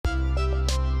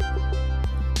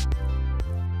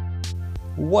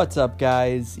What's up,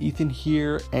 guys? Ethan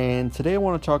here, and today I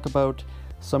want to talk about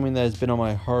something that has been on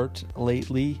my heart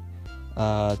lately.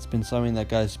 It's been something that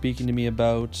God's speaking to me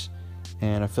about,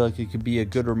 and I feel like it could be a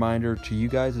good reminder to you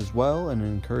guys as well, and an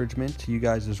encouragement to you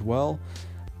guys as well.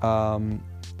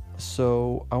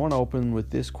 So I want to open with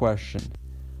this question.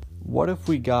 What if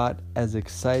we got as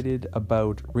excited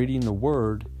about reading the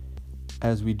Word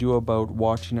as we do about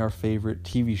watching our favorite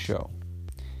TV show?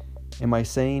 Am I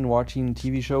saying watching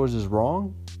TV shows is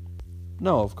wrong?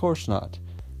 No, of course not.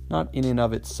 Not in and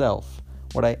of itself.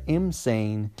 What I am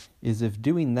saying is if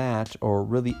doing that, or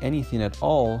really anything at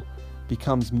all,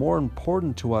 becomes more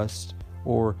important to us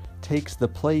or takes the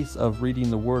place of reading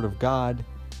the Word of God,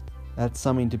 that's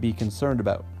something to be concerned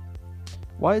about.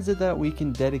 Why is it that we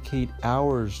can dedicate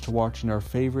hours to watching our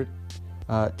favorite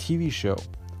TV show,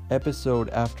 episode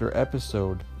after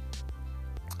episode,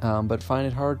 but find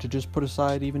it hard to just put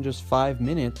aside even just 5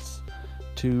 minutes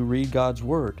to read God's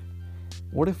Word?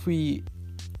 What if we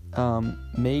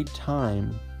made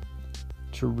time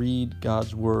to read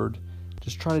God's Word?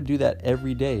 Just try to do that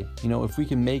every day. If we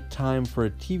can make time for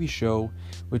a TV show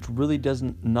which really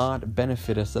doesn't not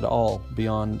benefit us at all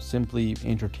beyond simply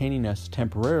entertaining us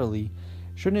temporarily,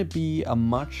 shouldn't it be a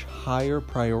much higher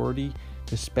priority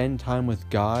to spend time with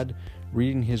God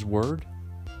reading His Word,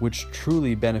 which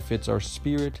truly benefits our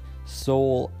spirit,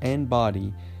 soul, and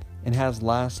body, and has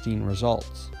lasting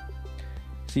results?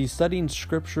 See, studying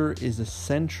Scripture is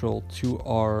essential to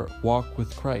our walk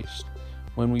with Christ.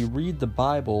 When we read the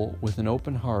Bible with an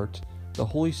open heart, the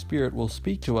Holy Spirit will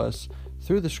speak to us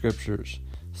through the Scriptures,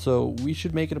 so we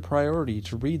should make it a priority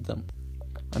to read them.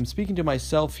 I'm speaking to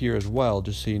myself here as well,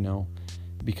 just so you know,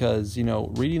 because,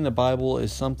 reading the Bible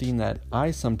is something that I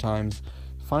sometimes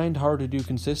find hard to do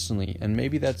consistently, and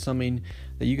maybe that's something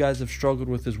that you guys have struggled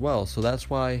with as well. So that's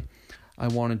why I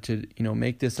wanted to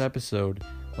make this episode,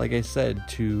 like I said,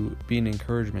 to be an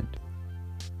encouragement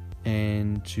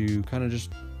and to kind of just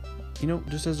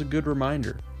as a good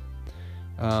reminder,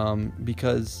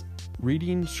 because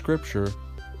reading Scripture,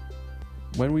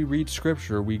 when we read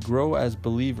Scripture, we grow as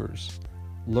believers,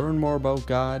 learn more about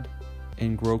God,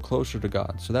 and grow closer to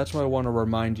God. So that's what I want to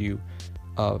remind you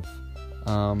of.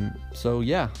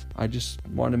 I just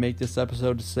want to make this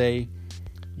episode to say,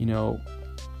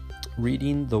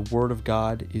 reading the Word of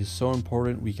God is so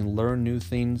important. We can learn new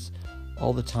things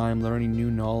all the time, learning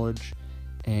new knowledge,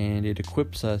 and it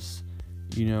equips us,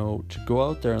 to go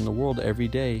out there in the world every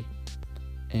day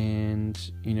and,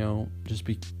 just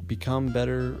become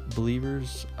better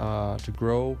believers, to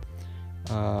grow,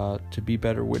 to be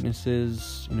better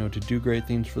witnesses, to do great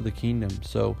things for the kingdom.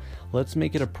 So let's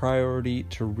make it a priority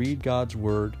to read God's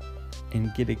Word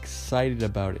and get excited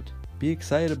about it. Be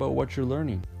excited about what you're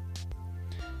learning.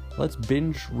 Let's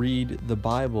binge read the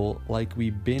Bible like we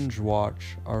binge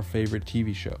watch our favorite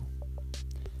TV show.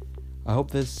 I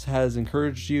hope this has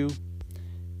encouraged you,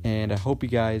 and I hope you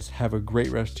guys have a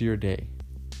great rest of your day.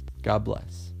 God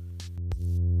bless.